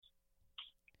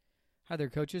Hi there,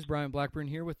 coaches. Brian Blackburn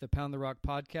here with the Pound the Rock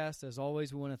podcast. As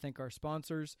always, we want to thank our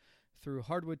sponsors through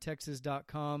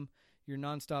hardwoodtexas.com, your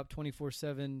nonstop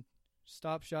 24/7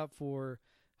 stop shop for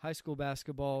high school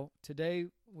basketball. Today,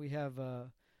 we have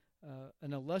an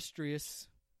illustrious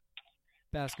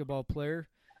basketball player,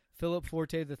 Philip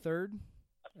Forte III.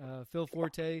 Phil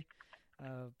Forte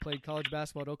played college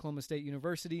basketball at Oklahoma State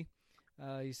University.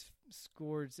 He's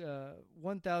scored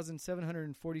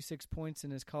 1,746 points in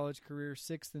his college career,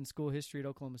 sixth in school history at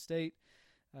Oklahoma State.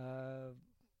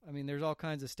 There's all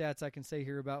kinds of stats I can say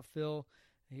here about Phil.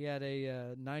 He had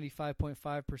a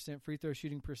 95.5% free throw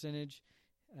shooting percentage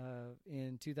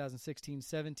in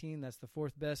 2016-17. That's the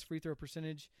fourth best free throw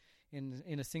percentage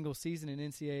in a single season in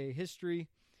NCAA history.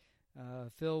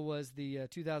 Phil was the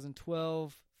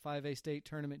 2012 5A state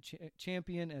tournament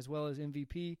champion as well as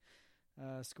MVP.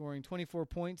 Scoring 24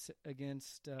 points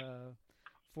against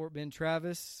Fort Bend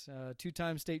Travis,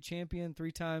 two-time state champion,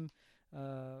 three-time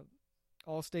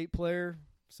all-state player.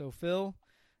 So, Phil,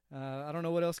 I don't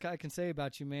know what else I can say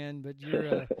about you, man, but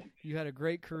you had a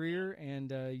great career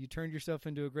and you turned yourself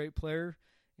into a great player.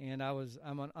 And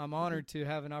I'm honored to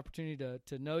have an opportunity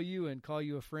to know you and call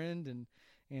you a friend.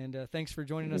 And thanks for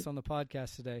joining us on the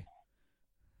podcast today.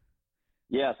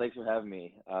 Yeah, thanks for having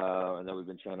me. I know we've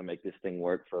been trying to make this thing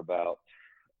work for about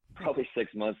probably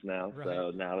 6 months now. Right.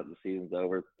 So now that the season's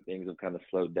over, things have kind of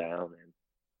slowed down.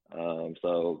 And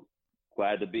so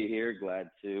glad to be here,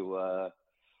 glad to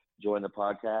join the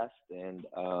podcast and,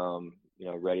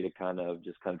 ready to kind of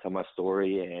tell my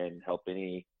story and help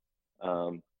any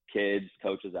kids,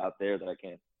 coaches out there that I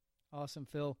can. Awesome,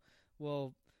 Phil.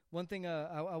 Well, one thing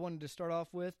I wanted to start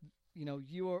off with,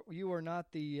 you are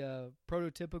not the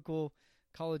prototypical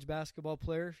college basketball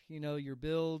player. Your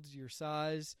build, your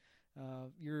size,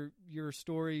 your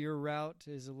story, your route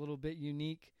is a little bit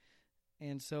unique.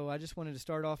 And so I just wanted to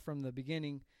start off from the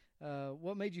beginning.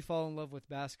 What made you fall in love with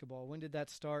basketball? When did that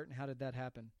start and how did that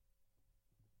happen?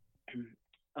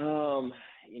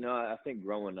 I think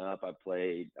growing up I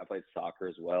played soccer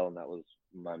as well, and that was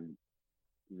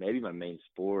maybe my main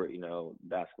sport,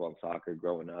 basketball and soccer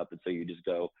growing up. And so you just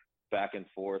go back and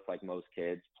forth like most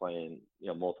kids playing,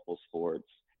 multiple sports.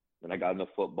 And I got into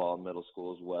football in middle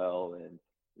school as well. And,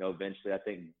 eventually I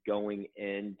think going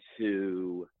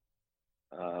into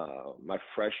my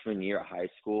freshman year of high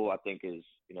school, I think is,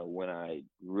 when I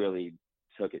really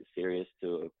took it serious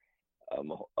to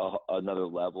another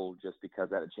level, just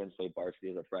because I had a chance to play varsity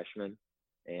as a freshman.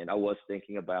 And I was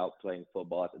thinking about playing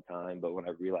football at the time, but when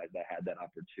I realized I had that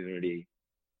opportunity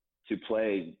to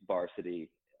play varsity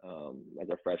as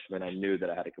a freshman, I knew that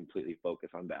I had to completely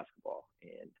focus on basketball.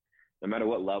 And no matter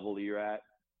what level you're at,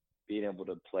 being able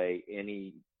to play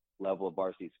any level of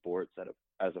varsity sports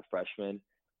as a freshman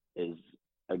is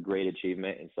a great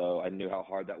achievement. And so I knew how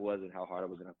hard that was and how hard I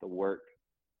was going to have to work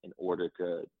in order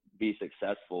to be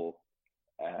successful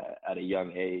at a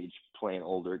young age, playing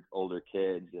older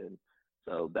kids. And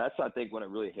so that's, I think, when it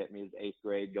really hit me is 8th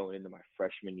grade going into my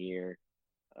freshman year.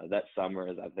 That summer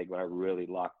is, I think, when I really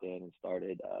locked in and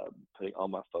started putting all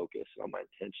my focus and all my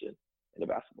attention into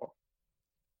basketball.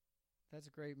 That's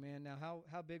great, man. Now,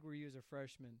 how big were you as a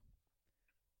freshman?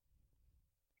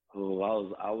 Oh,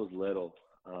 I was little.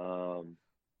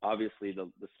 Obviously, the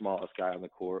smallest guy on the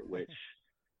court, which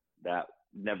that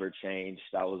never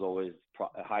changed. I was always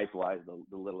height-wise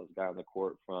the littlest guy on the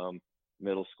court from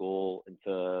middle school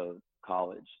into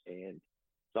college, and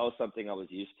that was something I was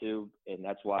used to, and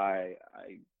that's why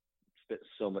I spent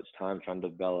so much time trying to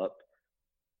develop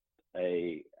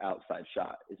a outside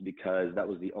shot, is because that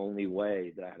was the only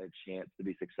way that I had a chance to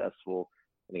be successful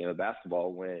in the game of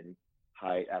basketball, when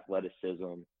height,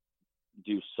 athleticism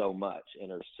do so much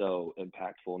and are so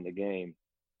impactful in the game.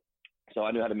 So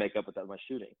I knew how to make up with that with my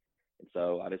shooting. And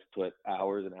so I just put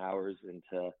hours and hours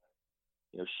into,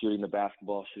 shooting the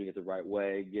basketball, shooting it the right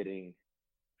way, getting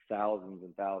thousands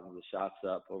and thousands of shots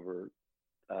up over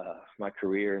my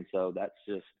career. And so I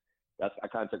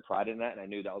kind of took pride in that. And I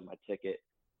knew that was my ticket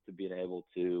to being able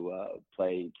to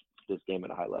play this game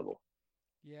at a high level.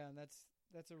 Yeah. And that's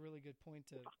a really good point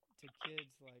to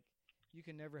kids. Like, you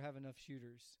can never have enough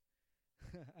shooters.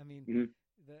 I mean,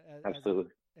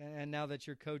 Absolutely. And now that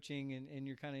you're coaching and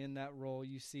you're kind of in that role,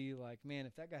 you see, like, man,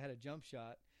 if that guy had a jump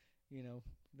shot,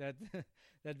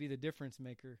 that'd be the difference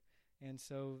maker. And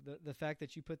so the fact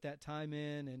that you put that time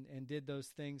in and did those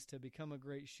things to become a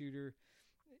great shooter,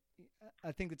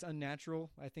 I think it's unnatural.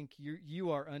 I think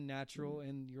you are unnatural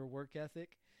in your work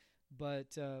ethic.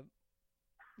 But, I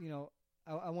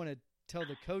want to tell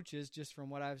the coaches, just from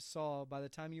what I saw, by the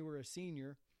time you were a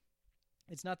senior,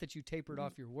 it's not that you tapered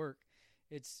off your work.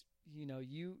 It's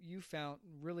you found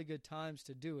really good times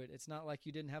to do it. It's not like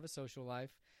you didn't have a social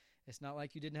life. It's not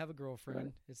like you didn't have a girlfriend.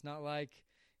 Right. It's not like,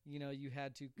 you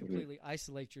had to completely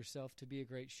isolate yourself to be a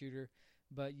great shooter,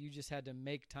 but you just had to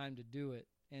make time to do it.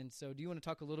 And so do you want to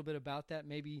talk a little bit about that?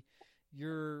 Maybe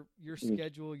your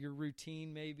schedule, your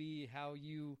routine, maybe how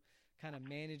you kind of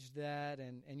managed that,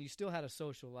 and you still had a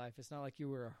social life. It's not like you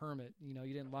were a hermit. You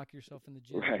didn't lock yourself in the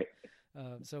gym. Right.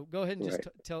 So go ahead and just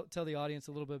Right. tell the audience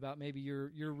a little bit about maybe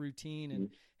your routine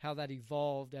and how that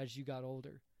evolved as you got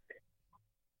older.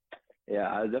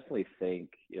 Yeah, I definitely think,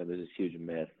 there's this huge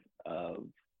myth of,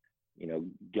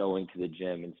 going to the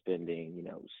gym and spending,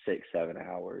 6, 7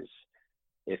 hours.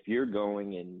 If you're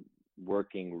going and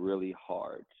working really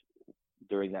hard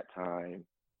during that time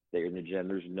that you're in the gym,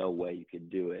 there's no way you could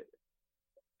do it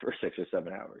for 6 or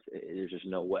 7 hours. There's just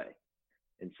no way.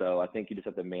 And so I think you just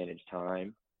have to manage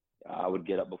time. I would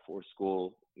get up before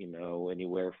school,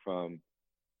 anywhere from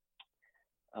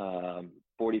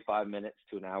 45 minutes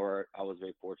to an hour. I was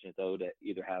very fortunate, though, to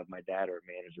either have my dad or a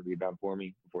manager rebound for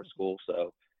me before school.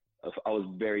 So I was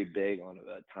very big on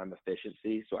time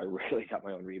efficiency. So I really got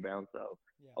my own rebound. So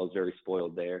Yeah. I was very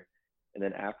spoiled there. And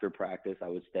then after practice, I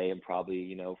would stay and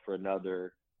probably,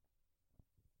 for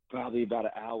probably about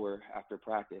an hour after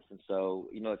practice. And so,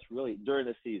 it's really during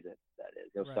the season, that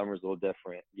is. Right. Summer's a little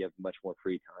different. You have much more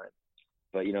free time.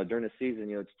 But, during the season,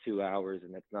 it's 2 hours,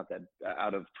 and that's not that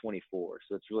out of 24.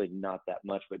 So it's really not that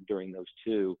much. But during those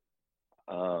two,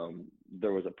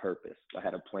 there was a purpose. I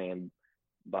had a plan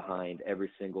behind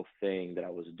every single thing that I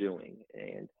was doing.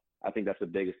 And I think that's the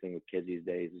biggest thing with kids these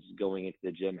days is going into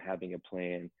the gym, having a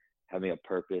plan, having a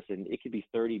purpose. And it could be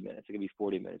 30 minutes. It could be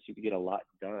 40 minutes. You could get a lot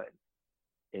done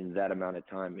in that amount of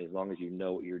time as long as you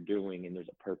know what you're doing and there's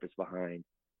a purpose behind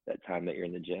that time that you're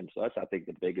in the gym. So that's, I think,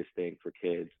 the biggest thing for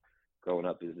kids growing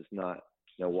up is it's not,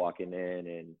 walking in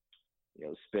and,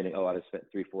 spending, I just spent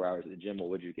 3-4 hours at the gym. Well,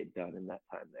 what did you get done in that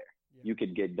time there? Yeah. You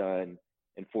could get done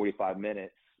in 45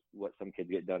 minutes what some kids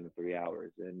get done in 3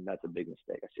 hours. And that's a big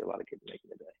mistake I see a lot of kids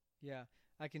making today. Yeah.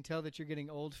 I can tell that you're getting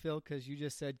old, Phil, because you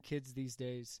just said kids these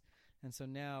days. And so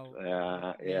now.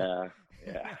 Yeah.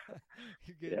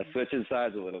 Switching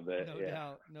sides a little bit.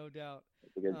 No doubt.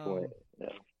 That's a good point.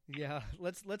 Yeah.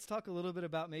 Let's talk a little bit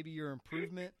about maybe your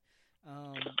improvement.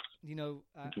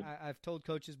 I've told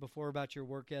coaches before about your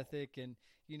work ethic, and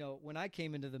when I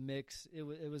came into the mix,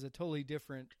 it was a totally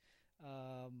different,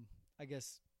 I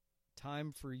guess,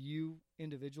 time for you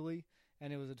individually,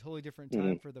 and it was a totally different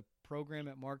time for the program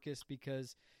at Marcus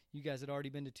because you guys had already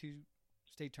been to 2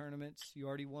 state tournaments, you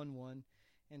already won 1,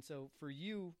 and so for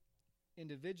you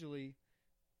individually,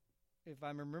 if I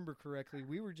remember correctly,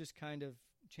 we were just kind of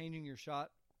changing your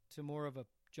shot to more of a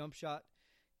jump shot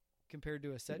compared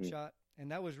to a set shot.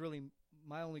 And that was really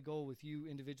my only goal with you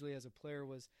individually as a player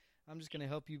was I'm just going to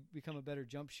help you become a better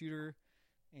jump shooter.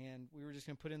 And we were just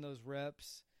going to put in those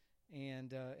reps.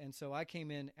 And so I came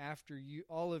in after you,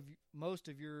 most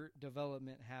of your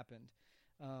development happened,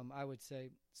 I would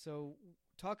say. So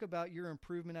talk about your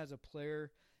improvement as a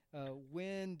player.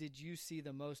 When did you see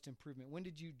the most improvement? When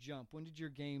did you jump? When did you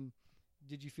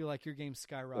feel like your game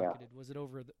skyrocketed? Yeah. Was it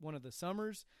over one of the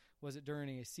summers? Was it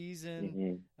during a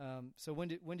season? So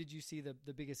when did you see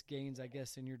the biggest gains, I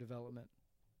guess, in your development?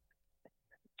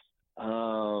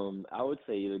 I would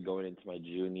say either going into my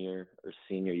junior or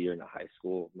senior year in high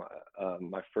school.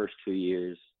 My first 2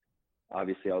 years,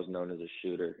 obviously I was known as a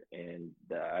shooter, and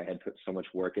I had put so much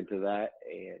work into that,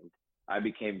 and I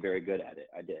became very good at it.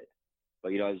 I did.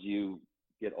 But, as you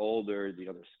get older,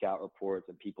 there's scout reports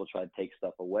and people try to take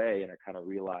stuff away, and I kind of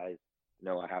realized,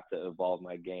 I have to evolve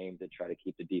my game to try to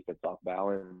keep the defense off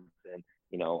balance. And,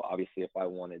 obviously if I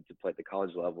wanted to play at the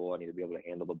college level, I need to be able to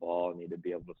handle the ball. I need to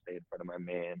be able to stay in front of my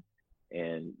man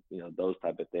and, those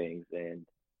type of things. And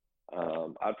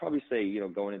I'd probably say,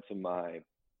 going into my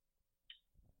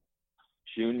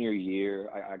junior year,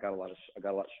 I got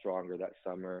a lot stronger that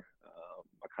summer.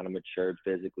 I kind of matured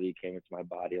physically, came into my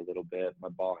body a little bit. My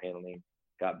ball handling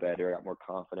got better. I got more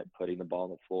confident putting the ball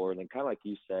on the floor. And then kind of like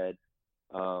you said,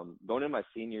 going into my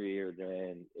senior year,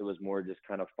 then it was more just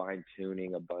kind of fine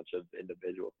tuning a bunch of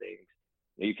individual things.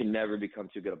 You can never become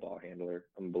too good a ball handler.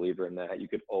 I'm a believer in that. You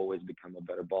could always become a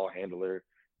better ball handler.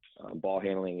 Ball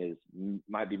handling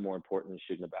might be more important than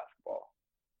shooting a basketball.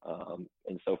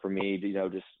 And so for me,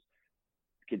 just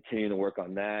continuing to work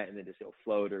on that, and then just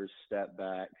floaters, step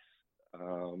backs,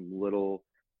 little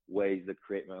ways to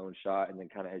create my own shot, and then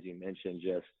kind of, as you mentioned,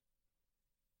 just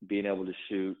being able to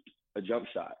shoot a jump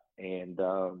shot. And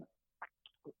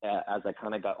as I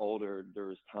kind of got older, there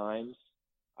was times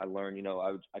I learned,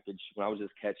 I could, when I was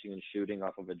just catching and shooting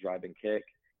off of a driving kick,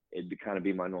 it'd kind of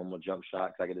be my normal jump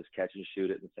shot because I could just catch and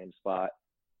shoot it in the same spot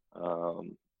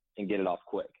and get it off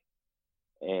quick.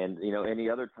 And, you know, any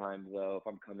other time, though, if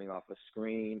I'm coming off a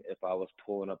screen, if I was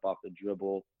pulling up off the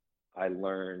dribble, I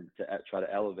learned to try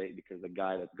to elevate because the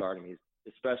guy that's guarding me,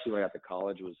 especially when I got to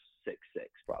college, was 6'6",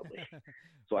 probably.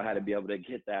 So I had to be able to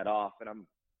get that off, and I'm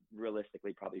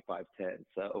realistically probably 5'10".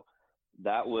 So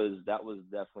that was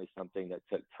definitely something that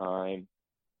took time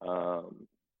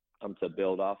to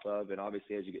build off of. And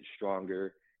obviously, as you get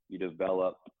stronger, you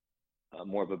develop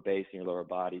more of a base in your lower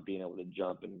body. Being able to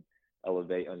jump and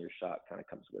elevate on your shot kind of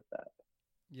comes with that.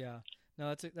 Yeah,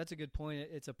 no, that's a good point.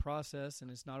 It's a process,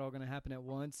 and it's not all going to happen at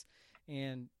once.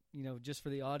 And you know, just for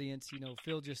the audience, you know,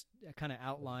 Phil just kind of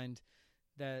outlined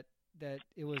that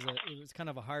it was kind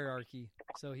of a hierarchy.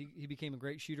 So he became a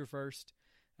great shooter first,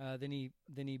 then he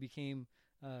became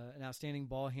an outstanding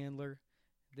ball handler,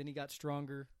 then he got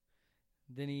stronger,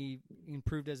 then he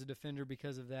improved as a defender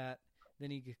because of that. Then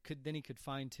he could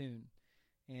fine tune.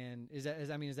 And is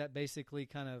that basically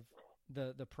kind of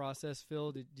the process,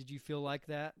 Phil? Did you feel like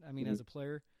that? I mean, as a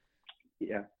player?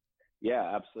 Yeah,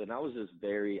 absolutely.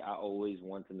 And I always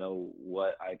want to know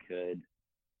what I could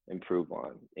improve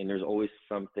on. And there's always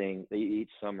something, each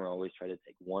summer I always try to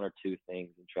take one or two things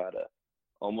and try to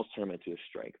almost turn them into a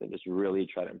strength and just really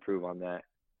try to improve on that,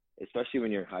 especially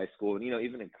when you're in high school. And, you know,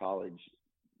 even in college,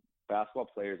 basketball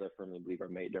players, I firmly believe, are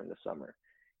made during the summer.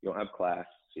 You don't have class,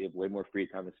 so you have way more free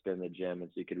time to spend in the gym, and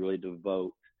so you could really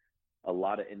devote a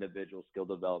lot of individual skill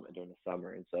development during the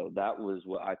summer. And so that was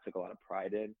what I took a lot of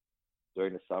pride in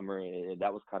during the summer, and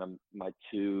that was kind of my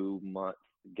 2-month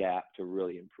gap to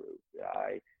really improve.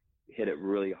 I hit it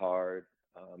really hard,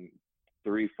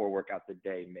 3-4 workouts a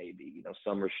day maybe, you know,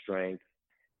 summer strength,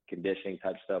 conditioning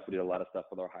type stuff. We did a lot of stuff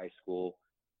with our high school,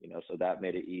 you know, so that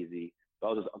made it easy. So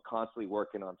I was just constantly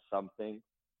working on something.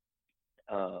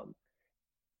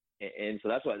 And so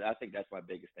that's what I think that's my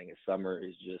biggest thing is summer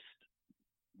is just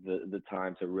the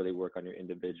time to really work on your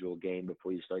individual game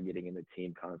before you start getting in the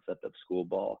team concept of school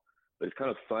ball. But it's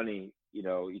kind of funny, you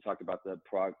know, you talked about the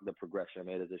progression I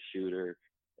made as a shooter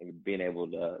and being able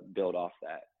to build off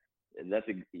that. And I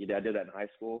did that in high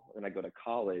school, and I go to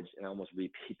college and I almost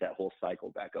repeat that whole cycle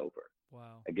back over.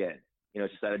 Wow. Again, you know,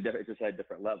 it's just at a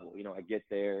different level. You know, I get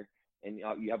there and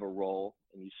you have a role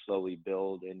and you slowly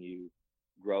build and you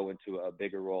grow into a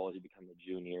bigger role as you become a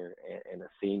junior and a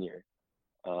senior.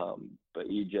 But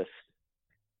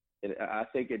I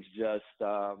think it's just,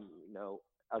 you know,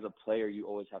 as a player, you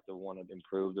always have to want to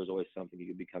improve. There's always something you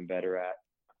can become better at.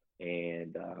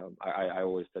 And I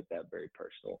always took that very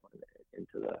personal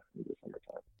into the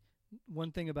summertime.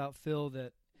 One thing about Phil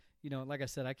that, you know, like I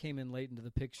said, I came in late into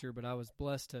the picture, but I was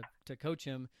blessed to coach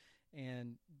him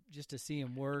and just to see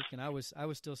him work. And I was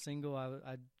still single.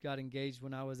 I got engaged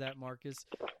when I was at Marcus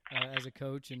as a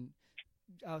coach, and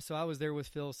so I was there with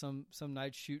Phil some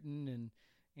nights shooting,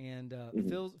 and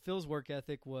Phil's work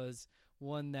ethic was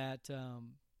one that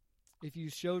if you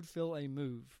showed Phil a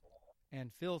move,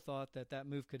 and Phil thought that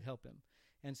move could help him,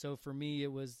 and so for me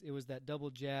it was that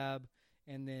double jab,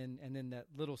 and then that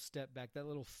little step back, that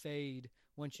little fade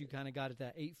once you kind of got at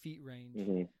that 8 feet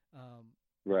range.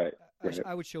 Right.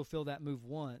 I would show Phil that move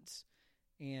once,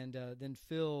 and then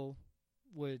Phil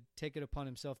would take it upon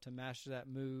himself to master that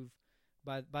move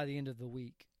by the end of the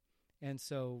week. And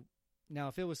so now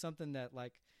if it was something that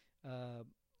like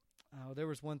there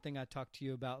was one thing I talked to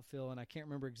you about, Phil, and I can't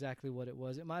remember exactly what it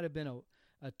was. It might have been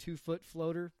a 2-foot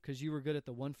floater because you were good at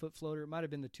the 1-foot floater. It might have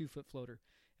been the 2-foot floater.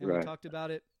 And we talked about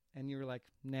it, and you were like,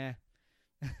 nah.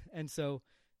 And so,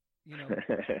 you know,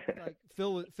 like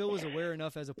Phil was aware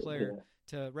enough as a player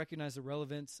to recognize the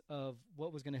relevance of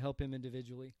what was going to help him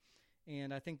individually.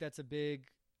 And I think that's a big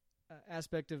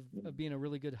aspect of being a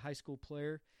really good high school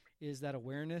player is that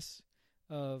awareness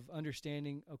of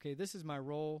understanding, okay, this is my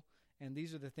role, and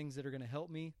these are the things that are going to help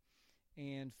me.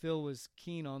 And Phil was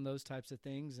keen on those types of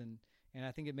things, and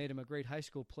I think it made him a great high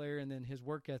school player, and then his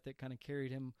work ethic kind of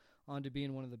carried him on to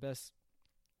being one of the best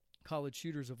college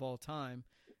shooters of all time.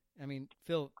 I mean,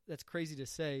 Phil, that's crazy to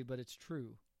say, but it's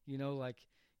true. You know, like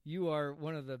you are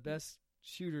one of the best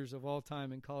shooters of all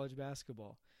time in college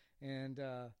basketball, and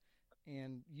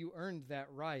you earned that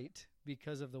right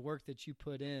because of the work that you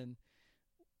put in.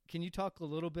 Can you talk a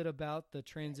little bit about the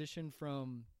transition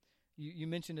from, you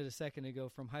mentioned it a second ago,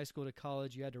 from high school to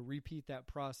college? You had to repeat that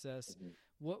process.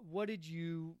 What did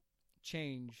you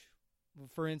change?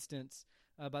 For instance,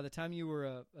 by the time you were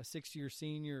a 6th-year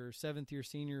senior or 7th-year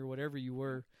senior or whatever you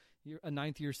were, you're a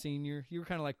 9th-year senior. You were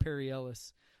kind of like Perry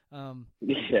Ellis. But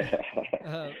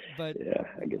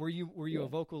were you a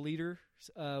vocal leader?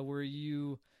 Were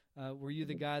you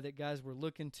the guy that guys were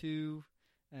looking to?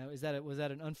 Was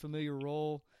that an unfamiliar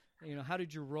role? How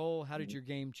did your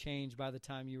game change by the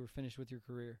time you were finished with your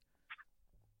career?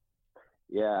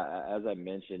 Yeah, as I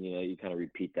mentioned, you kind of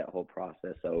repeat that whole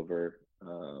process over.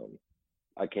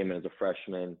 I came in as a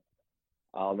freshman.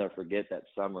 I'll never forget that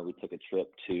summer we took a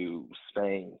trip to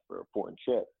Spain for a foreign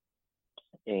trip.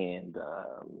 And,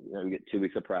 we get 2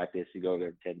 weeks of practice. You go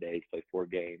there 10 days, play 4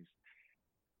 games.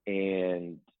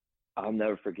 And I'll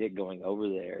never forget going over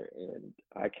there. And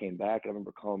I came back, and I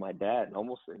remember calling my dad and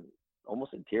almost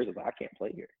in tears. I was like, I can't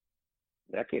play here.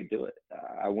 I can't do it.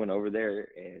 I went over there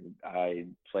and I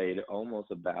played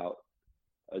almost about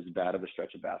as bad of a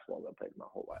stretch of basketball as I've played my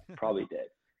whole life. Probably did.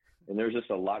 And there's just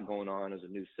a lot going on. There's a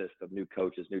new system, new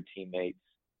coaches, new teammates.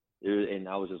 And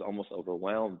I was just almost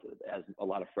overwhelmed, as a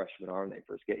lot of freshmen are when they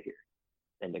first get here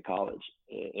into college.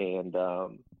 And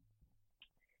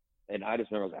I just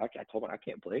remember I told him I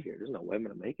can't play here. There's no way I'm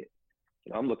going to make it.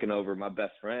 I'm looking over, my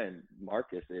best friend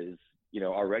Marcus is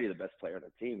already the best player on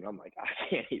the team. And I'm like,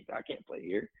 I can't play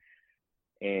here.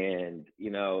 And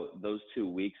those 2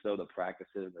 weeks though, the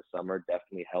practices in the summer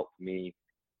definitely helped me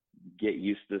get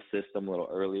used to the system a little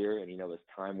earlier. And as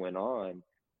time went on,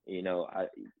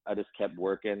 I just kept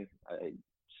working. I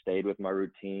stayed with my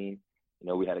routine.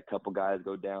 We had a couple guys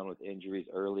go down with injuries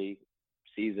early,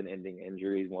 season-ending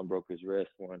injuries. One broke his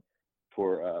wrist, one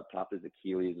popped his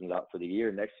Achilles and was out for the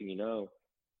year. Next thing you know,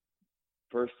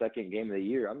 first, second game of the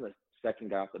year, I'm the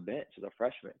second guy off the bench as a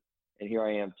freshman. And here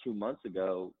I am 2 months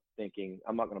ago thinking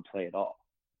I'm not going to play at all.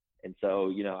 And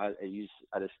so,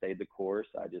 I just stayed the course.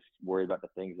 I just worried about the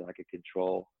things that I could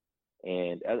control.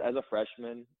 And as a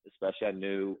freshman, especially, I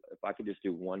knew if I could just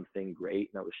do one thing great,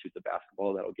 and that was shoot the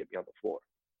basketball, that'll get me on the floor.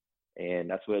 And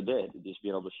that's what it did. Just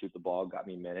being able to shoot the ball got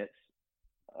me minutes,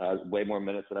 way more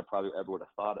minutes than I probably ever would have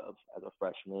thought of as a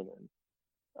freshman.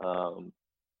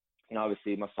 And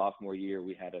obviously, my sophomore year,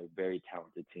 we had a very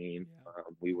talented team. Yeah.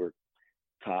 We were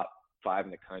top 5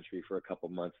 in the country for a couple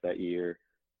months that year.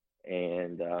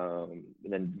 And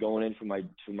then going in for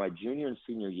my junior and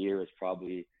senior year is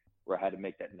probably where I had to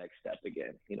make that next step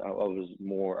again. I was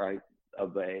more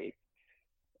of a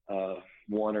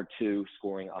 1 or 2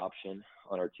 scoring option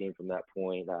on our team from that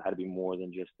point. I had to be more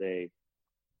than just a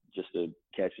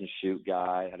catch and shoot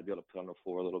guy. I had to be able to put on the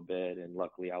floor a little bit. And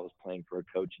luckily I was playing for a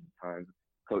coach at the time,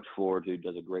 Coach Forte, who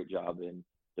does a great job in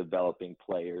developing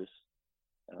players,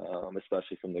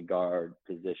 especially from the guard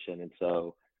position. And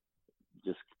so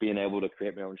just being able to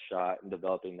create my own shot and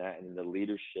developing that, and the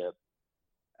leadership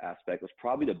aspect was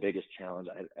probably the biggest challenge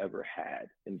I had ever had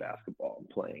in basketball and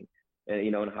playing. And,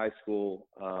 in high school,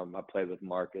 I played with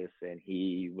Marcus, and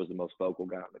he was the most vocal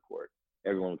guy on the court.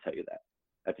 Everyone will tell you that.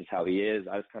 That's just how he is.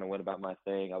 I just kind of went about my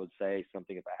thing. I would say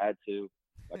something if I had to.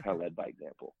 I kind of led by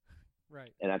example.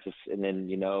 Right. And then,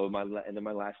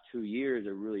 my last 2 years,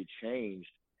 it really changed.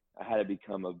 I had to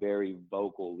become a very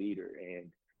vocal leader.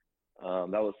 And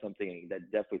that was something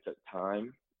that definitely took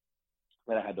time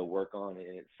that I had to work on.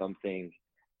 And it's something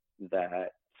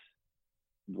that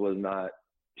was not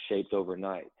shaped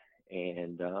overnight.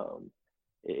 And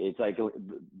it's like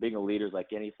being a leader is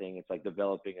like anything. It's like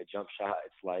developing a jump shot.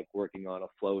 It's like working on a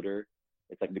floater.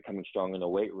 It's like becoming strong in the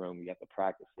weight room. You have to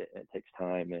practice it, and it takes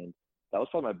time. And that was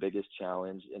probably my biggest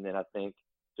challenge. And then I think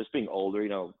just being older,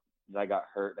 I got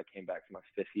hurt. I came back for my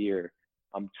 5th year.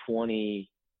 I'm 20,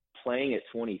 playing at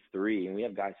 23, and we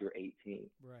have guys who are 18.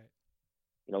 Right.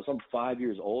 So I'm 5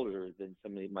 years older than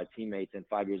some of my teammates and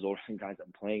 5 years older than guys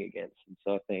I'm playing against. And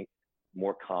so I think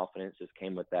more confidence just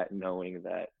came with that, knowing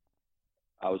that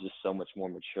I was just so much more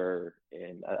mature.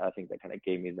 And I think that kind of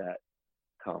gave me that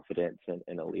confidence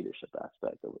and a leadership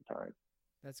aspect over time.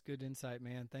 That's good insight,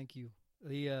 man. Thank you.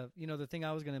 The thing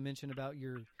I was going to mention about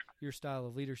your style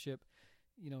of leadership,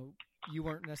 you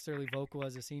weren't necessarily vocal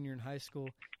as a senior in high school.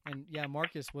 And yeah,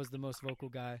 Marcus was the most vocal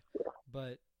guy,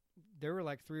 but there were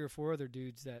like 3 or 4 other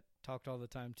dudes that talked all the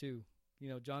time too.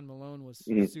 John Malone was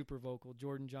super vocal.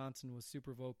 Jordan Johnson was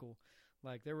super vocal.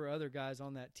 Like there were other guys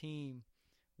on that team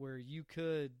where you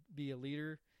could be a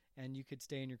leader and you could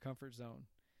stay in your comfort zone.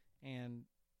 And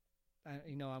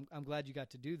I'm glad you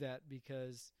got to do that,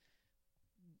 because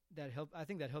that helped. I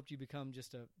think that helped you become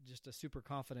just a super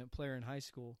confident player in high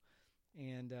school.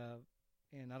 And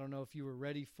I don't know if you were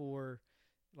ready for,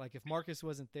 like, if Marcus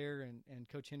wasn't there and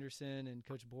Coach Henderson and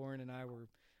Coach Bourne and I were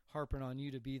harping on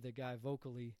you to be the guy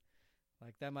vocally,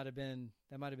 like that might have been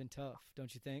tough,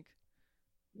 don't you think?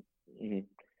 Mm-hmm.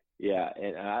 Yeah,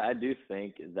 and I do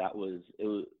think it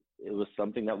was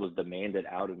something that was demanded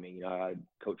out of me.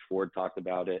 Coach Ford talked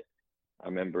about it. I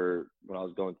remember when I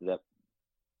was going through that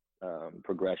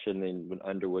progression, and when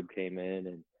Underwood came in,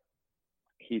 and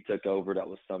he took over, that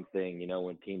was something,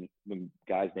 when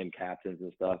guys named captains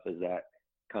and stuff, as that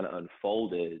kind of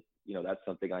unfolded, that's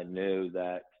something I knew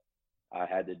that I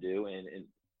had to do.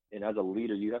 And as a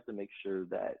leader, you have to make sure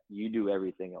that you do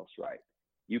everything else right.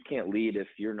 You can't lead if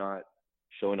you're not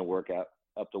showing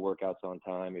up to workouts on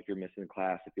time, if you're missing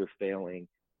class, if you're failing,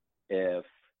 if,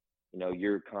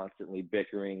 you're constantly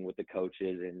bickering with the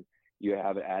coaches and you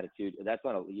have an attitude. That's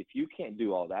not if you can't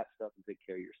do all that stuff and take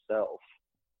care of yourself,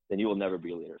 then you will never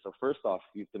be a leader. So first off,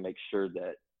 you have to make sure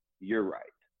that you're right,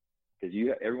 because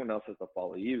everyone else has to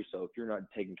follow you. So if you're not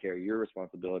taking care of your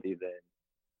responsibility,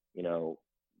 then, no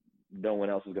one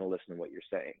else is going to listen to what you're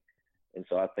saying. And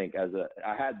so I think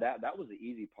I had that was the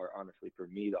easy part, honestly, for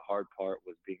me. The hard part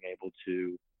was being able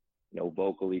to,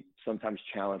 vocally sometimes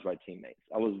challenge my teammates.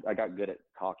 I got good at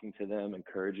talking to them,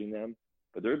 encouraging them,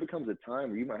 but there becomes a time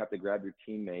where you might have to grab your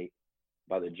teammate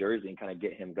by the jersey and kind of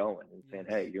get him going and saying,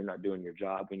 hey, you're not doing your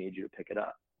job. We need you to pick it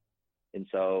up. And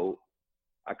so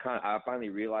I finally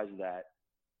realized that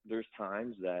there's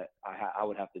times that I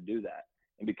would have to do that.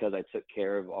 And because I took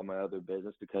care of all my other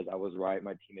business, because I was right,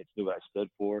 my teammates knew what I stood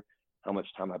for, how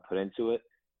much time I put into it,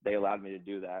 they allowed me to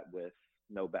do that with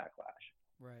no backlash.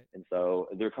 Right. And so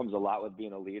there comes a lot with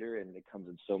being a leader, and it comes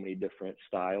in so many different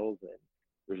styles, and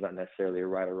there's not necessarily a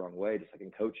right or wrong way. Just like in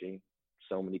coaching,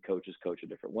 so many coaches coach a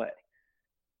different way.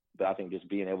 But I think just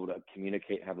being able to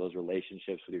communicate and have those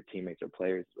relationships with your teammates or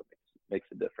players is what makes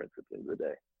a difference at the end of the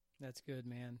day. That's good,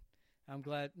 man. I'm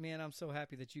glad, man. I'm so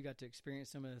happy that you got to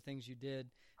experience some of the things you did.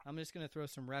 I'm just going to throw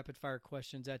some rapid fire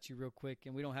questions at you real quick,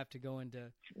 and we don't have to go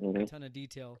into a ton of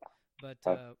detail. But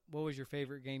what was your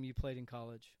favorite game you played in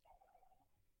college?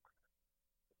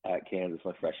 At Kansas,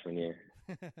 my freshman year,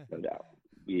 no doubt.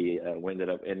 We ended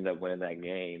up winning that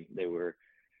game. They were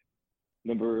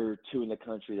number 2 in the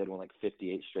country. They'd won like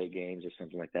 58 straight games or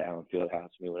something like that. Allen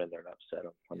Fieldhouse. We went in there and upset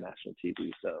them on national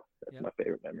TV. So that's my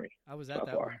favorite memory. I was at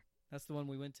that one. That's the one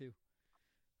we went to.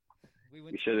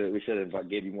 We should have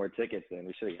gave you more tickets then.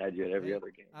 We should have had you at every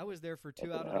other game. I was there for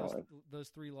 2 out of those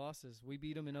 3 losses. We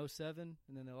beat them in 2007,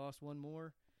 and then they lost one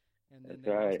more. And then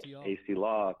that's right. AC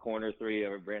Law, corner 3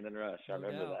 over Brandon Rush. I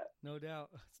remember that. No doubt.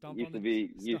 Used to be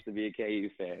a KU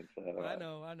fan. So I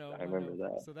know. I remember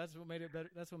that. So that's what made it better.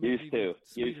 That's what made it even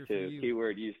sweeter for you.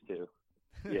 Keyword used to.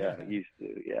 Yeah, used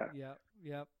to. Yeah.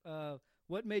 Yeah.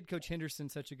 What made Coach Henderson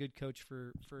such a good coach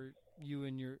for you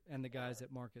and the guys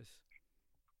at Marcus?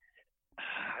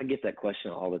 I get that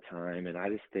question all the time, and I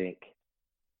just think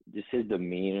just his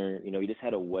demeanor. He just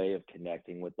had a way of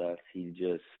connecting with us. He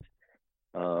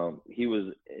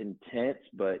was intense,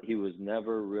 but he was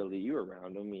never really, you were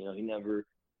around him, he never,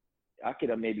 I could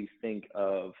maybe think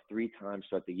of 3 times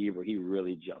throughout the year where he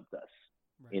really jumped us,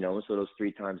 right. And so those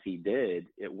 3 times he did,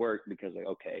 it worked because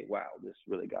okay, wow, this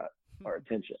really got our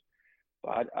attention.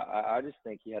 But I just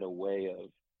think he had a way of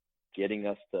getting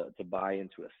us to buy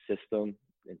into a system,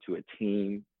 into a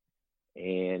team.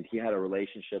 And he had a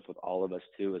relationship with all of us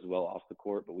too, as well off the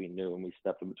court, but we knew when we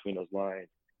stepped in between those lines,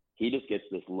 he just gets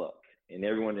this look. And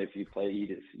everyone, if you play, he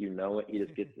just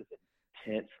gets this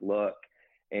intense look,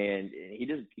 and he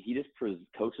just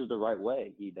coaches the right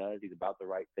way. He does. He's about the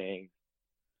right thing,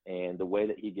 and the way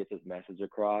that he gets his message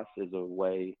across is a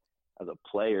way, as a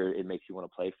player, it makes you want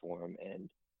to play for him. And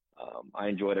I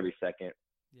enjoyed every second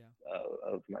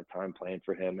of my time playing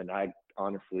for him, and I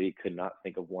honestly could not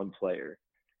think of one player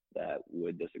that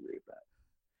would disagree with that.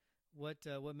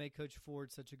 What made Coach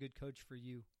Ford such a good coach for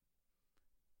you?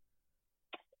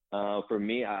 For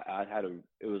me,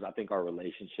 it was I think our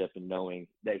relationship and knowing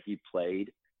that he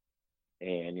played,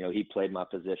 and he played my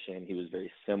position. He was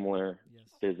very similar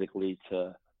physically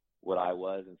to what I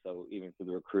was, and so even through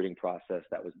the recruiting process,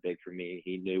 that was big for me.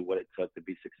 He knew what it took to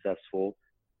be successful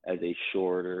as a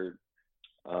shorter,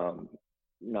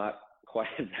 not quite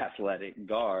as athletic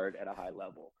guard at a high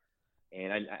level,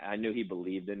 and I knew he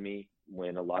believed in me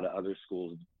when a lot of other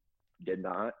schools did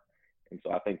not. And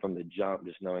so I think from the jump,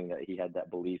 just knowing that he had that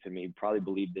belief in me, probably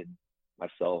believed in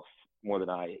myself more than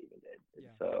I even did. And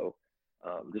so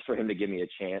just for him to give me a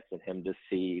chance and him to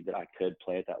see that I could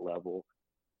play at that level,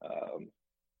 I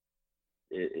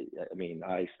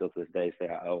still to this day say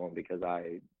I owe him, because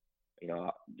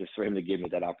just for him to give me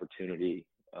that opportunity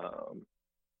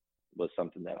was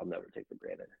something that I'll never take for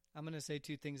granted. I'm going to say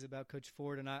 2 things about Coach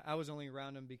Ford, and I was only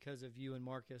around him because of you and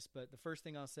Marcus. But the first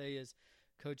thing I'll say is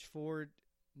Coach Ford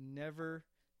never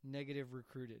negative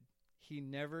recruited. He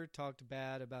never talked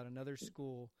bad about another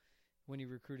school when he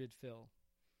recruited Phil.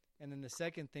 And then the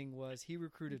second thing was he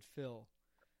recruited Phil.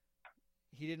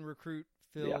 He didn't recruit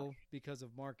Phil because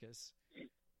of Marcus.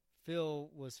 Phil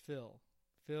was Phil.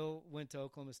 Phil went to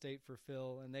Oklahoma State for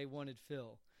Phil, and they wanted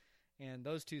Phil. And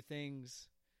those two things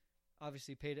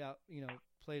obviously played out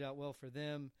well for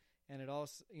them. And it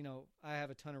also, I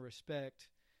have a ton of respect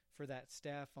for that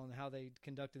staff on how they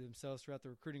conducted themselves throughout the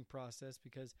recruiting process,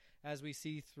 because as we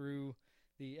see through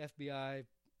the FBI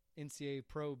NCAA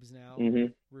probes now,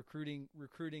 recruiting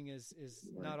is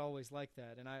not always like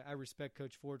that. And I respect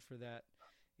Coach Ford for that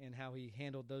and how he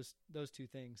handled those two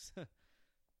things. So.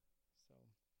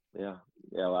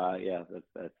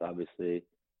 That's obviously,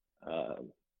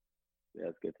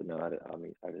 it's good to know. I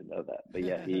didn't know that, but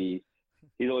yeah, he's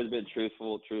always been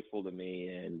truthful to me,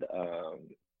 and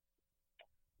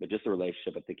but just the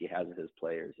relationship I think he has with his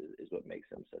players is what makes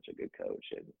him such a good coach,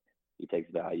 and he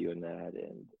takes value in that.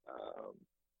 And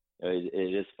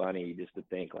it is funny just to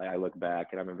think, like, I look back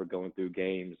and I remember going through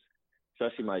games,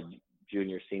 especially my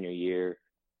junior, senior year.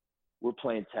 We're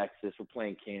playing Texas, we're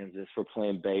playing Kansas, we're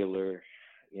playing Baylor,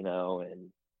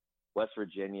 and West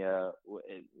Virginia.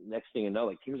 Next thing you know,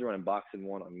 like, teams are running box and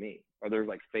one on me, or they're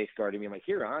like face guarding me. I'm like,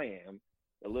 here I am,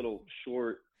 a little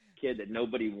short kid that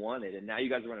nobody wanted, and now you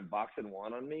guys are running box and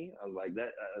one on me. I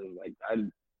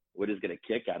would just get a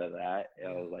kick out of that.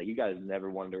 I was like, you guys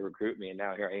never wanted to recruit me, and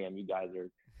now here I am. You guys are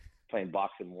playing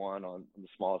box and one on the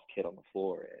smallest kid on the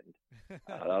floor, and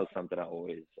that was something I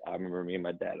remember me and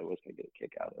my dad always gonna get a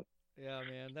kick out of. Yeah,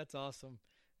 man, that's awesome.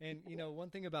 And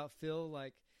one thing about Phil,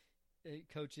 like,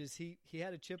 coaches, he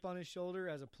had a chip on his shoulder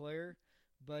as a player,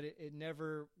 but it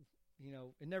never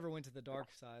went to the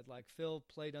dark side. Like, Phil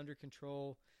played under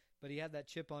control, but he had that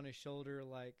chip on his shoulder,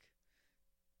 like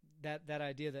that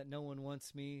idea that no one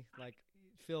wants me. Like,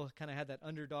 Phil kind of had that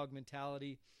underdog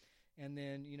mentality. And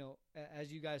then,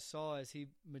 as you guys saw, as he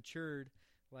matured,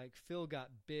 like, Phil got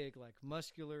big, like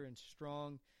muscular and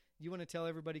strong. You want to tell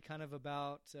everybody kind of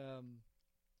about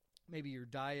maybe your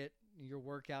diet, your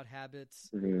workout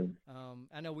habits?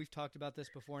 I know we've talked about this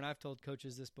before, and I've told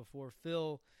coaches this before.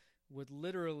 Phil would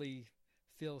literally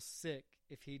feel sick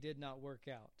if he did not work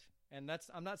out. And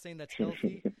I'm not saying that's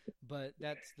healthy, but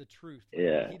that's the truth. Like,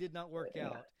 when he did not work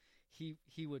out,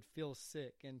 he would feel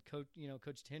sick, and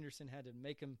Coach Henderson had to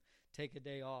make him take a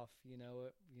day off,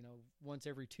 once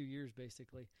every 2 years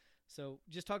basically. So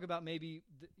just talk about maybe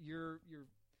your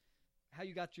how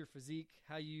you got your physique,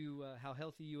 how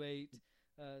healthy you ate,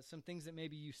 some things that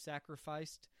maybe you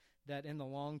sacrificed that in the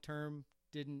long term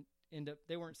didn't end up,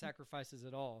 they weren't sacrifices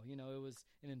at all. It was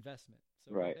an investment.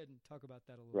 So go ahead and talk about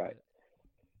that a little bit.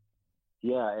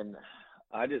 Yeah, and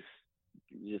I just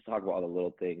talk about all the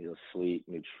little things, sleep,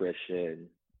 nutrition,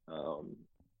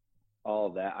 all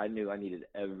of that. I knew I needed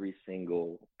every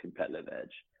single competitive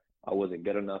edge. I wasn't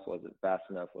good enough, wasn't fast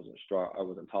enough, wasn't strong, I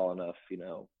wasn't tall enough,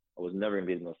 I was never going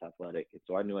to be the most athletic. And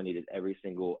so I knew I needed every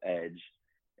single edge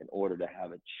in order to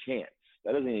have a chance.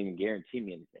 That doesn't even guarantee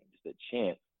me anything, just a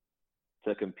chance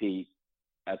to compete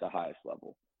at the highest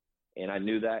level. And I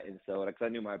knew that, and so, because I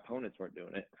knew my opponents weren't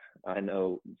doing it,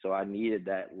 so I needed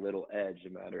that little edge,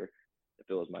 no matter if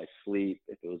it was my sleep,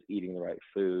 if it was eating the right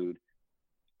food,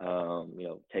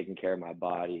 taking care of my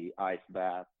body, ice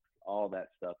baths, all that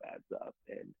stuff adds up.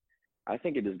 And I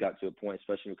think it just got to a point,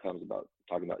 especially when it comes about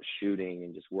talking about shooting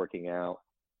and just working out,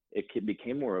 it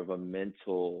became more of a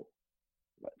mental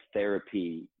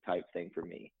therapy type thing for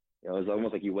me. It was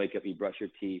almost like you wake up, you brush your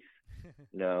teeth,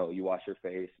 you wash your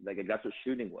face. Like, that's what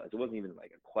shooting was. It wasn't even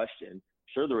like a question.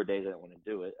 Sure, there were days I didn't want to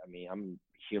do it. I mean, I'm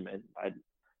human.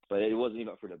 But it wasn't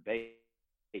even for debate.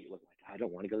 It wasn't like, I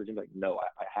don't want to go to the gym. Like, no,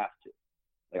 I have to.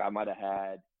 Like, I might have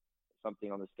had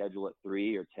something on the schedule at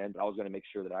 3 or 10, but I was going to make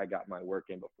sure that I got my work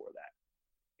in before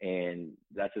that. And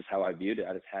that's just how I viewed it.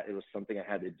 It was something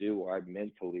I had to do, or I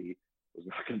mentally was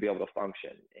not going to be able to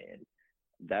function. And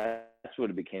that's what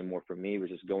it became more for me, was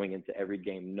just going into every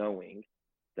game knowing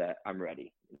that I'm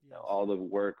ready. All the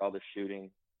work, all the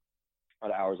shooting, all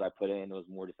the hours I put in, it was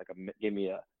more just like give me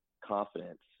a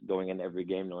confidence going into every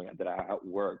game, knowing that I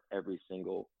outworked every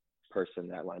single person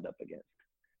that I lined up against.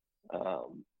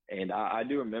 And I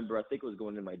do remember, I think it was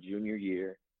going into my junior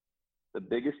year, the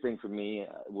biggest thing for me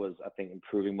was, I think,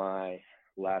 improving my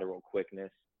lateral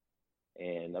quickness.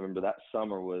 And I remember that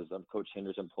summer was Coach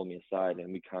Henderson pulled me aside,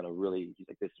 and we kind of really, he's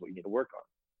like, this is what you need to work on.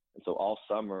 And so all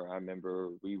summer, I remember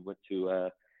we went to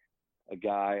a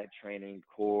guy training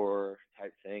core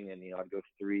type thing, and I'd go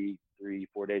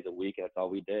 4 days a week, and that's all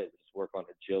we did, just work on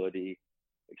agility,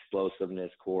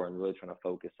 explosiveness, core, and really trying to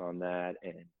focus on that.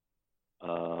 And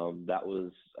that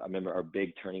was, I remember, our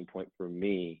big turning point for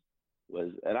me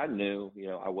was, and I knew,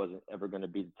 I wasn't ever going to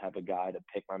be the type of guy to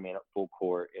pick my man up full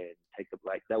court and take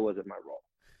that wasn't my role.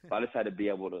 But I just had to be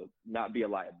able to not be a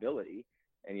liability.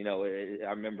 And,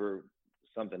 I remember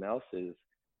something else is,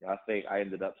 I think I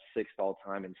ended up 6th all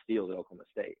time in steals at Oklahoma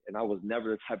State. And I was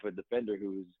never the type of defender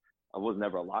who's I was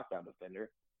never a lockdown defender,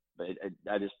 but it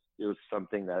was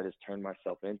something that I just turned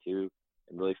myself into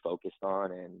and really focused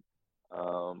on, and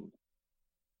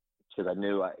because I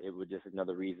knew it was just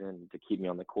another reason to keep me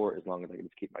on the court as long as I could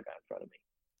just keep my guy in front of me.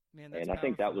 Man, that's and I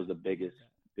think that powerful. was the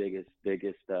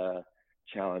biggest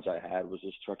challenge I had, was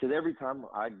just trying. Because every time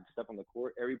I'd step on the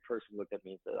court, every person looked at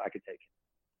me and said, "I could take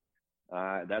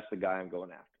him. That's the guy I'm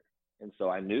going after." And so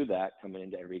I knew that coming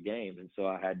into every game, and so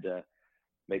I had to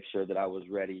make sure that I was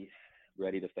ready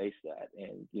to face that.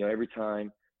 And every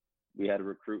time we had a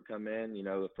recruit come in,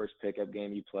 the first pickup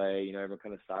game you play, everyone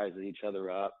kind of sizes each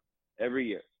other up every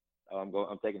year. Oh,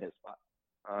 I'm taking his spot.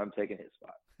 I'm taking his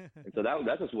spot. And so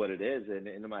that's just what it is. And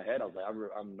in my head, I was like,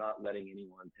 I'm not letting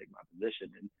anyone take my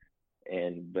position.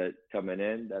 But coming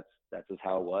in, that's just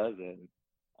how it was. And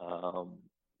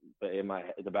but in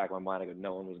the back of my mind, I go,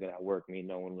 no one was going to outwork me.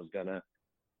 No one was going to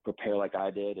prepare like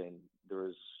I did, and there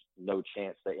was no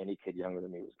chance that any kid younger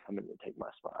than me was coming to take my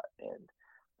spot. And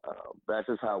that's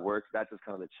just how it works. That's just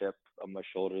kind of the chip on my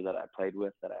shoulder that I played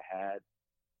with, that I had,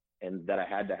 and that I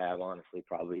had to have, honestly,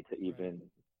 probably to even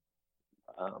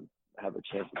have a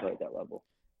chance to play at that level.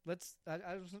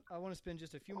 I want to spend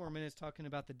just a few more minutes talking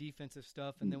about the defensive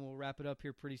stuff, and then we'll wrap it up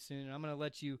here pretty soon. And I'm going to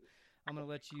let you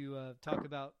talk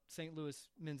about St. Louis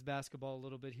men's basketball a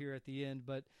little bit here at the end.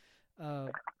 But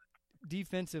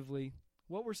defensively,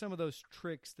 what were some of those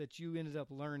tricks that you ended up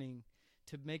learning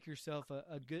to make yourself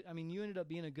a good? I mean, you ended up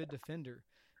being a good defender,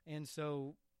 and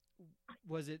so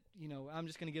was it? I'm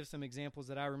just going to give some examples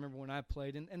that I remember when I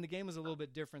played, and the game was a little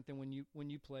bit different than when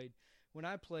you played. When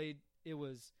I played, it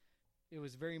was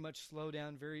very much slow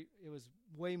down. It was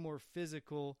way more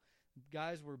physical.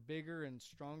 Guys were bigger and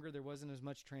stronger. There wasn't as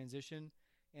much transition.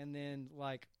 And then,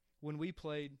 like, when we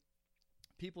played,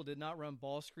 people did not run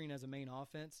ball screen as a main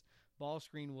offense. Ball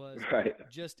screen was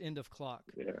just end of clock.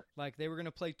 Yeah. Like, they were going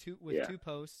to play two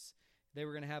posts. They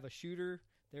were going to have a shooter.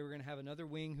 They were going to have another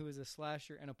wing who is a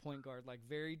slasher and a point guard, like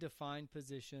very defined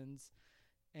positions.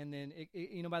 And then,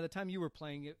 by the time you were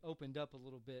playing, it opened up a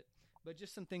little bit. But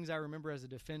just some things I remember as a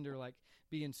defender, like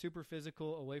being super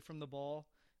physical away from the ball.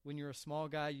 When you're a small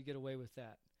guy, you get away with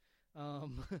that.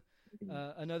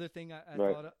 Another thing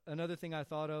I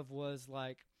thought of was,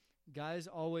 like, guys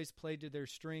always played to their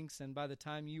strengths, and by the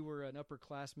time you were an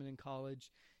upperclassman in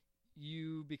college,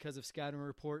 you, because of scouting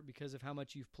report, because of how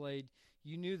much you've played,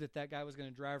 you knew that guy was going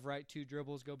to drive right, 2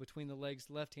 dribbles, go between the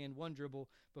legs, left hand, 1 dribble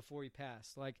before he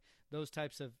passed. Like, those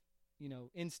types of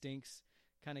instincts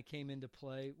kind of came into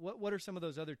play. What are some of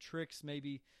those other tricks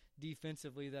maybe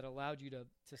defensively that allowed you to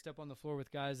step on the floor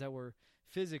with guys that were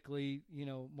physically,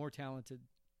 more talented?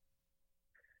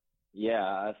 Yeah,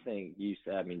 I think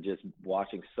just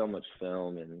watching so much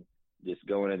film and just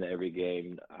going into every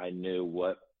game, I knew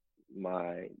what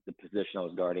the position I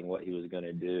was guarding, what he was going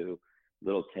to do,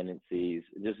 little tendencies,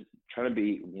 just trying to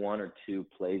be 1 or 2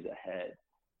 plays ahead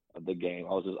of the game.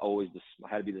 I was just always I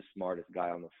had to be the smartest guy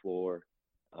on the floor.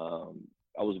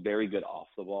 I was very good off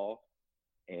the ball,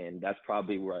 and that's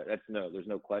probably there's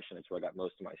no question. That's where I got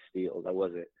most of my steals. I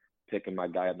wasn't picking my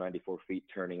guy up 94 feet,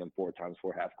 turning him 4 times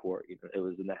 4 half court. It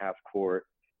was in the half court,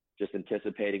 just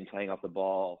anticipating, playing off the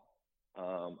ball.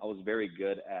 I was very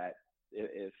good at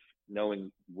if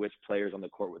knowing which players on the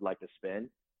court would like to spin.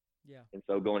 Yeah. And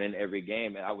so going in every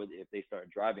game, and if they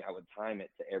started driving, I would time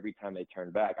it to every time they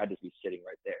turned back, I'd just be sitting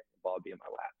right there. The ball would be in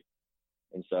my lap.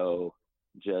 And so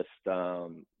just,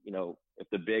 if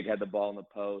the big had the ball in the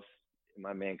post,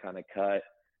 my man kind of cut,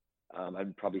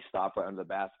 I'd probably stop right under the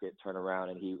basket, turn around,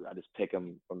 and I'd just pick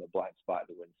him from the blind spot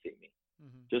that wouldn't see me.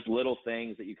 Mm-hmm. Just little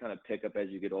things that you kind of pick up as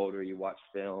you get older. You watch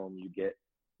film, you get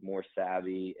more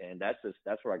savvy, and that's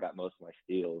where I got most of my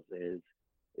steals is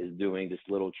doing just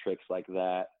little tricks like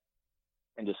that,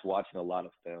 and just watching a lot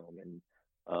of film,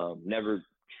 and never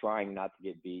trying not to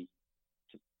get beat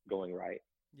going right.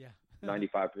 Yeah.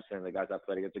 95% of the guys I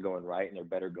played against are going right, and they're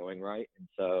better going right. And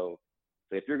so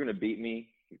if you're going to beat me,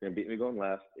 you're going to beat me going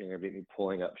left, and you're going to beat me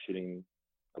pulling up, shooting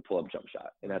a pull-up jump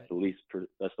shot. And that's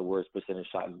that's the worst percentage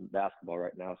shot in basketball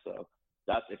right now. So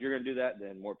if you're going to do that,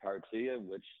 then more power to you,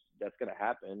 which that's going to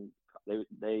happen.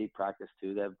 They practice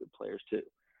too. They have good players too.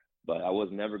 But I was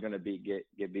never going to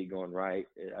get beat going right.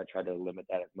 I tried to limit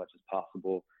that as much as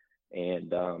possible. And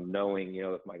knowing,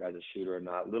 if my guy's a shooter or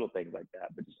not, little things like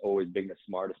that, but just always being the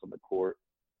smartest on the court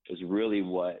is really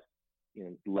what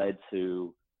led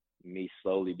to me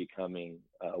slowly becoming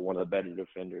one of the better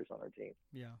defenders on our team.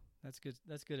 Yeah, that's good.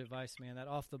 That's good advice, man. That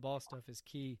off the ball stuff is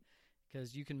key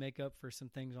because you can make up for some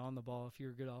things on the ball if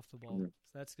you're good off the ball. Mm-hmm.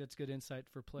 So that's good insight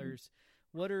for players.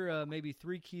 Mm-hmm. What are maybe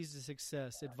 3 keys to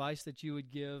success, advice that you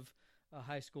would give a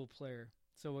high school player?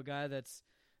 So a guy that's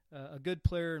a good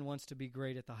player and wants to be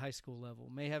great at the high school level,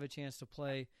 may have a chance to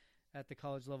play at the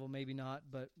college level, maybe not,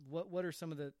 but what are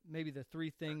some of maybe the 3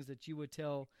 things that you would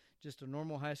tell just a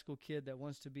normal high school kid that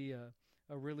wants to be a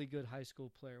really good high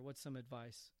school player? What's some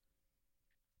advice?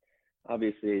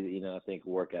 Obviously, I think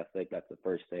work ethic, that's the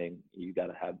first thing. You got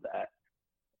to have that.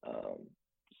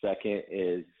 Second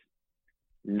is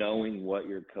knowing what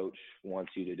your coach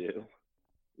wants you to do.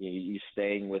 You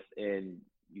staying within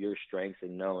your strengths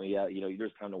and knowing,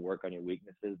 there's time to work on your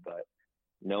weaknesses, but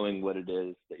knowing what it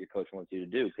is that your coach wants you to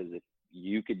do, because if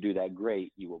you could do that,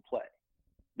 great, you will play.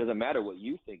 Doesn't matter what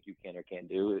you think you can or can't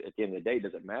do. At the end of the day, it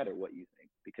doesn't matter what you think,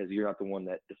 because you're not the one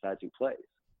that decides who plays.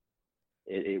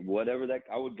 Whatever that,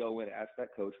 I would go in and ask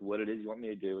that coach what it is you want me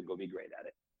to do and go be great at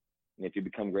it. And if you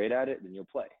become great at it, then you'll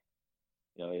play.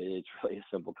 It's really a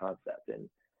simple concept. And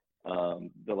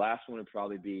the last one would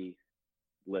probably be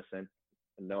listen,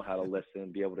 and know how to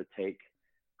listen, be able to take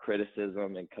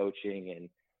criticism and coaching. And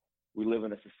we live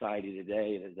in a society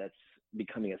today that's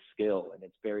becoming a skill, and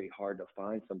it's very hard to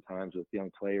find sometimes with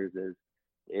young players. Is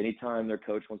anytime their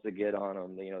coach wants to get on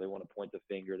them, they want to point the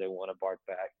finger, they want to bark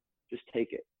back, just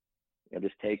take it.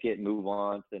 Just take it, move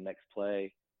on to the next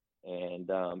play. And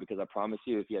because I promise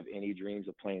you, if you have any dreams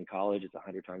of playing college, it's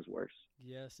 100 times worse.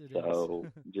 Yes, it is. So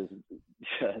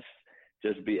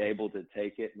just be able to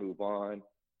take it, move on.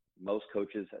 Most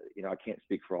coaches, I can't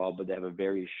speak for all, but they have a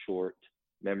very short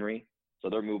memory, so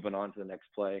they're moving on to the next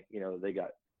play. They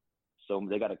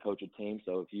got to coach a team.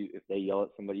 So if they yell at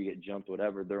somebody, you get jumped,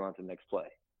 whatever, they're on to the next play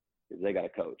because they got to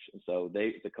coach. And so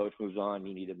if the coach moves on,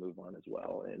 you need to move on as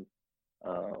well. And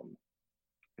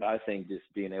I think just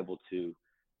being able to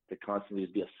constantly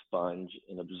just be a sponge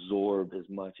and absorb as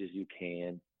much as you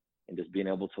can, and just being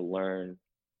able to learn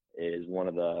is one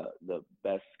of the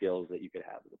best skills that you could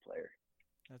have as a player.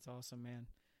 That's awesome, man.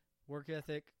 Work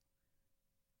ethic,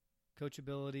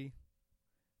 coachability,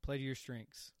 play to your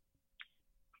strengths.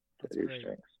 That's great.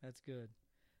 That's good.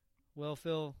 Well,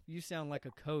 Phil, you sound like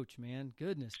a coach, man.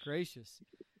 Goodness gracious.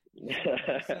 You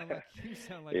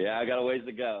sound like I got a ways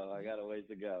to go.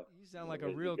 You sound like a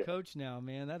real coach now,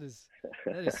 man. That is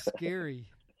scary.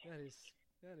 That is.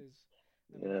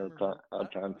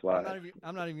 Time flies.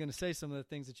 I'm not even going to say some of the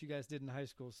things that you guys did in high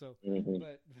school. So, but you sound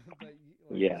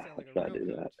like a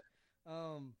real coach.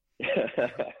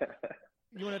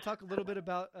 You want to talk a little bit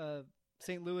about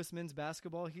St. Louis men's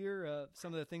basketball here?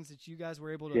 Some of the things that you guys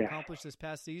were able to accomplish this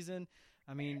past season.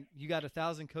 I mean, you got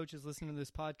 1,000 coaches listening to this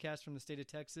podcast from the state of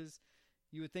Texas.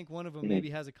 You would think one of them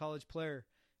maybe has a college player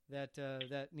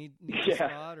that needs a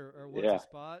spot or wants a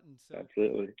spot, and so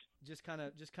absolutely. Just kind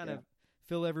of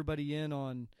fill everybody in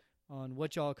on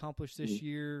what y'all accomplished this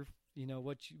year.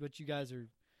 What you guys are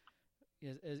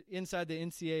as inside the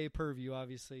NCAA purview.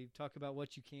 Obviously, talk about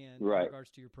what you can in regards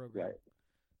to your program. Right.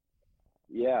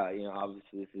 Yeah,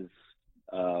 obviously this is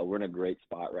we're in a great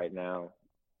spot right now.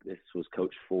 This was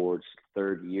Coach Ford's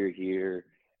 3rd year here.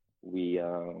 We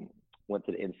went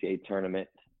to the NCAA tournament,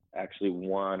 actually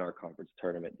won our conference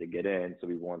tournament to get in. So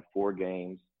we won 4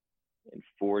 games in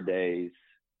 4 days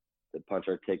to punch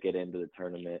our ticket into the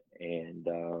tournament, and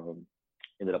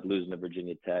ended up losing to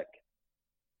Virginia Tech.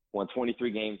 Won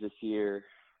 23 games this year.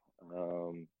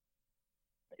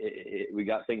 We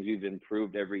got things we've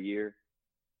improved every year.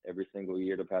 Every single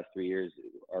year the past 3 years,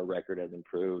 our record has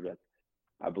improved.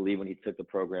 I believe when he took the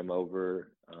program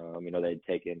over, they'd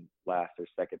taken last or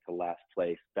second to last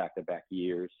place back-to-back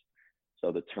years.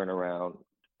 So the turnaround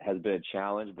has been a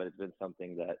challenge, but it's been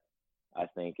something that I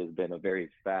think has been a very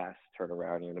fast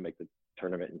turnaround. To make the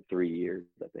tournament in 3 years,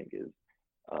 I think is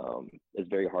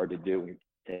very hard to do when you're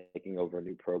taking over a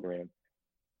new program.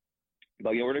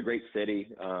 But we're in a great city.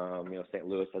 St.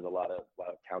 Louis has a lot of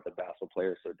talented basketball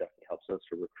players, so it definitely helps us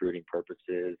for recruiting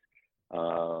purposes.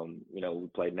 We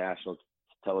played national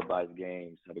televised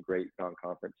games, have a great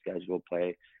non-conference schedule,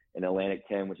 play in Atlantic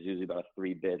 10, which is usually about a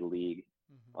 3-bid league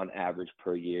on average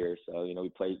per year. So we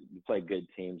play good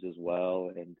teams as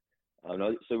well, and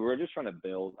so we're just trying to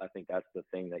build. I think that's the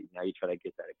thing, that now you try to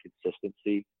get that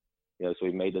consistency. So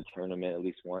we made the tournament at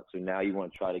least once. So now you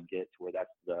want to try to get to where that's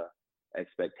the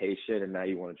expectation, and now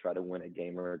you want to try to win a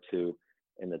game or 2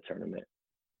 in the tournament.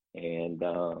 And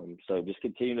so just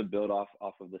continue to build off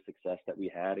of the success that we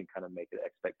had, and kind of make it an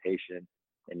expectation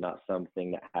and not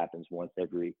something that happens once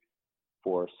every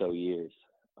 4 or so years.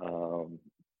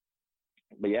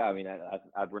 But yeah,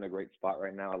 we're in a great spot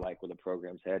right now. I like where the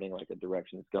program's heading, I like the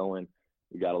direction it's going.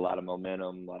 We got a lot of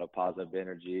momentum, a lot of positive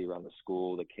energy around the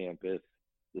school, the campus,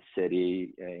 the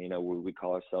city. And, we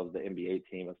call ourselves the NBA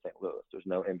team of St. Louis. There's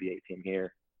no NBA team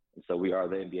here. And so we are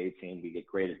the NBA team. We get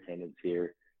great attendance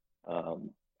here,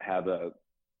 have a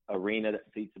arena that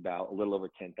seats about a little over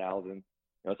 10,000. You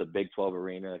know, it's a Big 12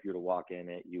 arena. If you were to walk in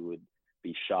it, you would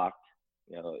be shocked.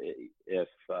 You know, if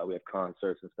we have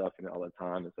concerts and stuff in it all the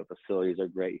time, and so facilities are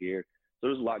great here. So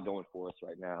there's a lot going for us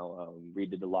right now.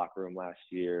 Redid the locker room last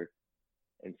year,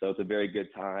 and so it's a very good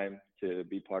time to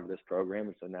be part of this program.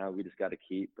 And so now we just got to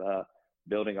keep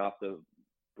building off the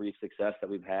brief success that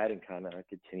we've had and kind of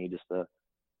continue just to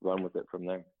run with it from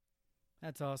there.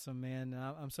 That's awesome, man.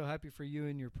 I'm so happy for you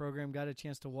and your program. Got a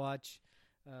chance to watch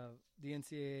the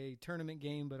NCAA tournament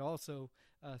game, but also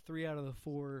 3 out of the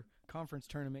 4 conference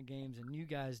tournament games, and you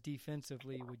guys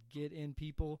defensively would get in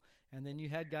people, and then you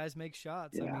had guys make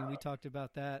shots. Yeah. I mean, we talked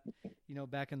about that, you know,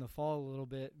 back in the fall a little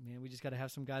bit. Man, we just got to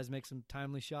have some guys make some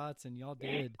timely shots, and y'all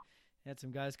did. Had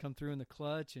some guys come through in the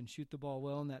clutch and shoot the ball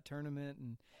well in that tournament,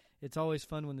 and it's always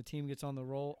fun when the team gets on a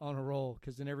roll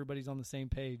because then everybody's on the same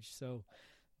page. So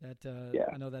that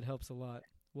I know that helps a lot.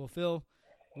 Well, Phil,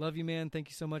 love you, man. Thank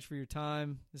you so much for your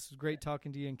time. This was great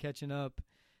talking to you and catching up.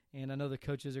 And I know the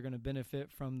coaches are going to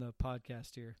benefit from the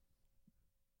podcast here.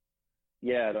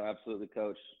 Yeah, no, absolutely,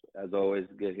 Coach. As always,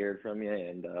 good hearing from you,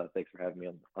 and thanks for having me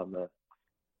on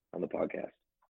the podcast.